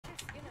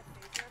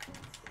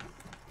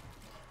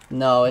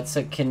No, it's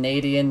a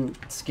Canadian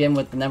skin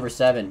with the number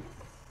 7.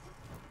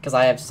 Because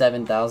I have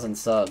 7,000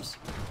 subs.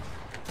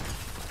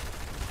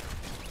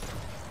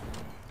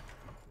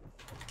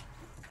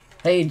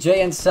 Hey,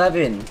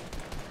 JN7.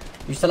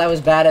 You said I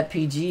was bad at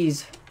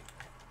PGs.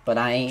 But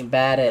I ain't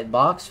bad at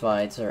box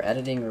fights or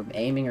editing or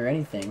aiming or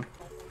anything.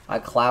 I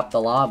clapped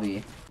the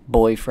lobby.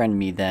 Boyfriend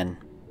me then.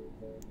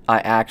 I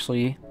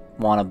actually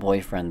want a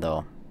boyfriend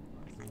though.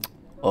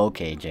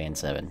 Okay,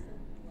 JN7.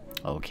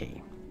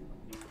 Okay.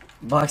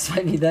 Box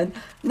fight me then?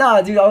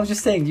 Nah, dude, I was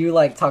just saying you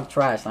like talk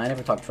trash, and I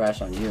never talk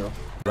trash on you.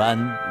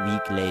 1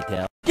 week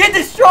later. Get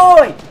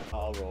destroyed!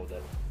 I'll roll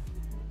that.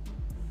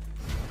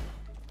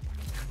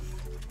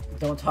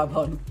 Don't talk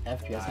about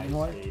FPS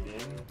anymore.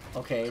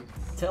 Okay,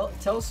 tell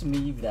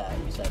Smeeve that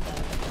you said that.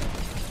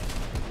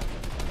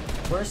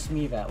 Where's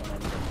Smeeve at when I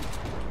need him?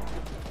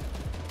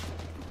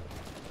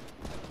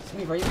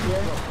 Smeeve, are you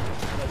here?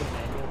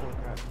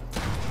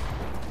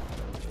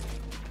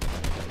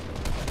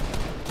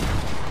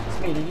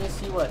 Smeeve, did you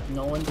see what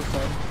no one just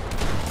said?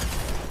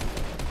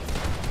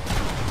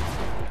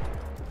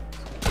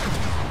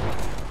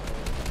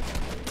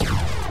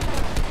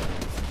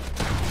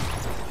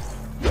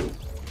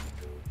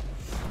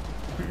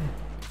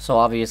 So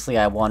obviously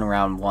I won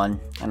round 1,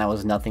 and I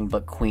was nothing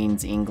but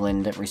Queen's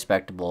England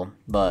respectable,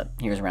 but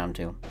here's round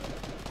 2.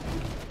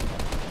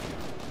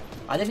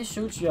 I didn't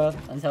shoot you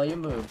until you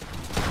moved.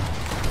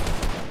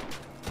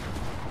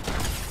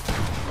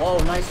 Whoa,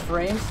 nice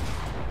frames.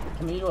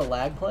 Can we do a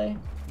lag play?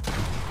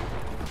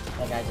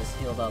 That guy just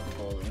healed up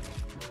fully.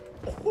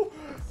 Oh,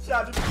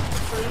 shot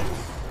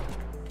frames.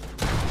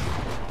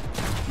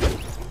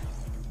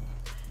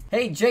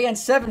 Hey,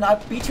 JN7, I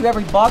beat you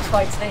every box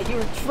fight today. You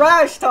were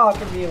trash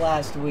talking me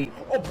last week.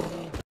 Oh.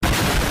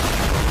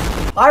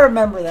 I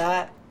remember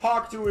that.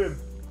 Talk to him.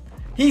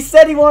 He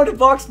said he wanted to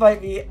box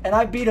fight me, and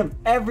I beat him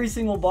every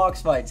single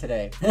box fight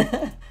today.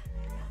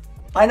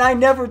 And I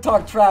never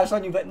talk trash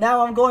on you, but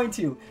now I'm going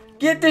to.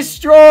 Get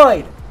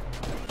destroyed!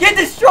 Get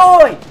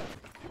destroyed!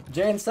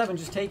 JN7,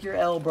 just take your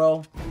L,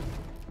 bro.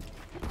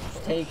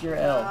 Just take your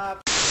L.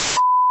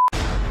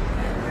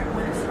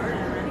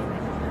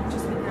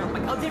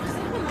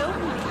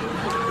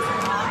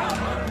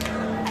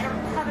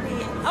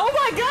 Oh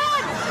my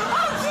god!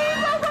 Oh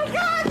jeez! Oh my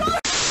god!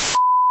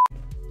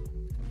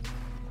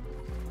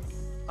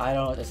 I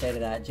don't know what to say to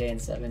that,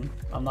 JN7.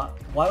 I'm not.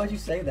 Why would you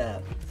say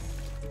that?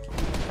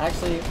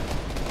 Actually,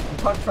 you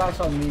talk trash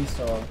on me,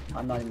 so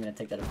I'm not even gonna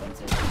take that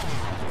offensive.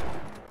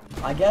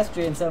 I guess,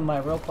 JN7, my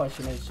real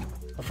question is,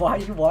 why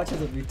do you watch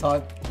us if we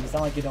talk? You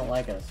sound like you don't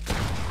like us.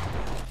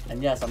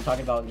 And yes, I'm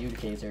talking about you,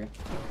 Kayzer.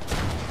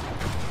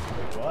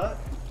 What?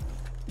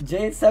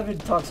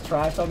 JN7 talks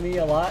trash on me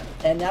a lot,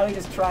 and now he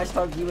just trash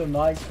talked you in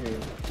my stream.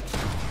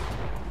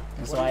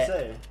 And so What do you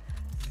say?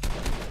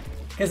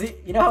 Because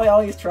you know how he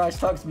always trash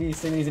talks me,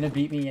 saying he's gonna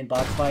beat me in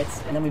box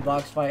fights, and then we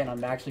box fight and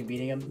I'm actually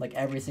beating him, like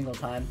every single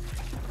time.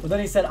 But then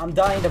he said, I'm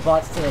dying to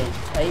bots today.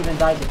 I even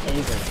died to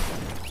Kayzer.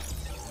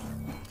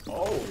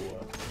 Oh.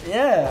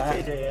 Yeah.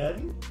 Okay,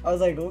 JN. I was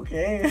like,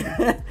 okay.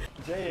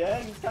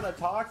 JN, he's kind of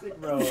toxic,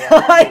 bro.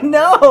 I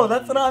know,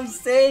 that's what I'm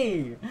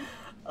saying.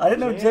 I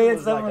didn't know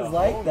JN7 was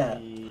like homie. that.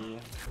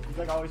 He's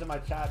like always in my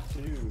chat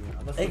too.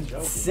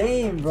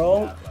 Same,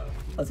 bro. Yeah,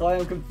 that's why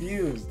I'm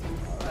confused.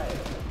 Alright.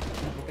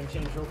 People can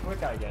change real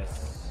quick, I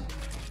guess.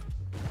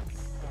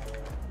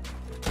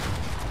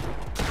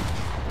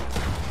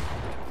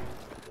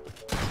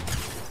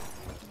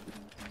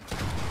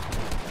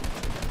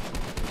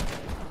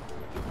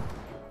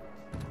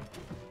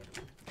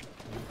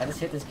 I just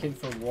hit this kid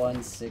for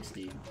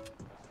 160.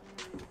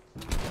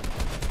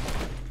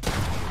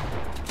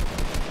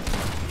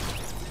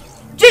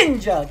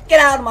 Jinja! Get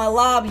out of my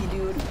lobby,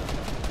 dude!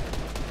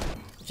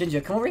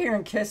 Jinja, come over here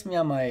and kiss me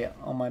on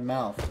my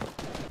mouth.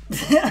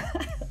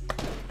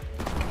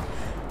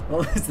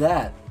 What was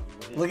that?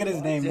 Look at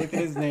his name, look at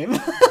his name.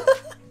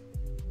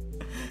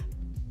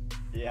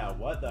 Yeah,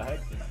 what the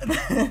heck?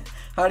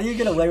 How do you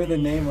get away with a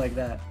name like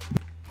that?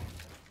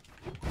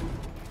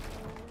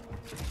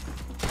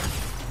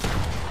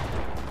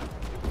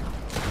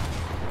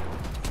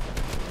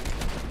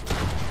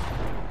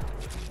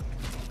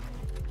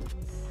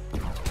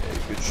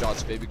 Good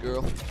shots, baby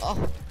girl. Oh.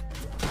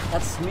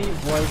 That's me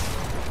voice.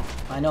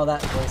 I know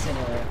that voice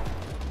anyway.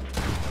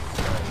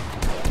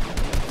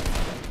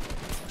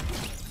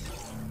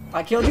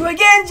 I killed you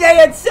again,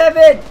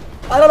 JN7!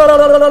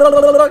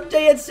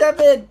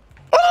 JN7!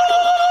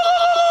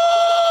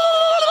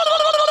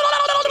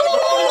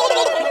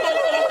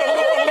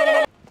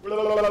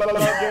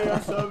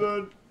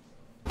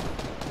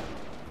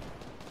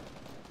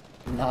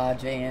 Nah,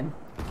 JN.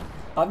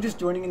 I'm just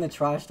joining in the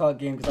trash talk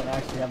game because I'm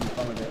actually having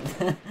fun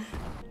with it.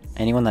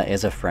 Anyone that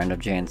is a friend of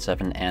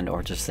JN7 and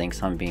or just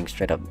thinks I'm being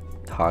straight up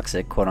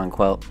toxic, quote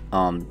unquote,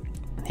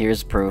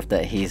 here's proof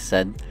that he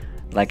said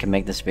that I could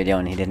make this video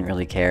and he didn't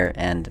really care,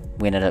 and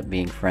we ended up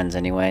being friends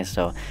anyway,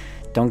 so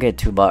don't get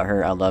too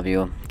butthurt. I love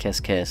you. Kiss,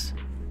 kiss.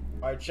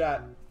 Alright,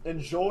 chat.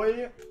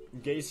 Enjoy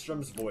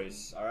Gaystrom's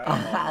voice,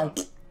 alright?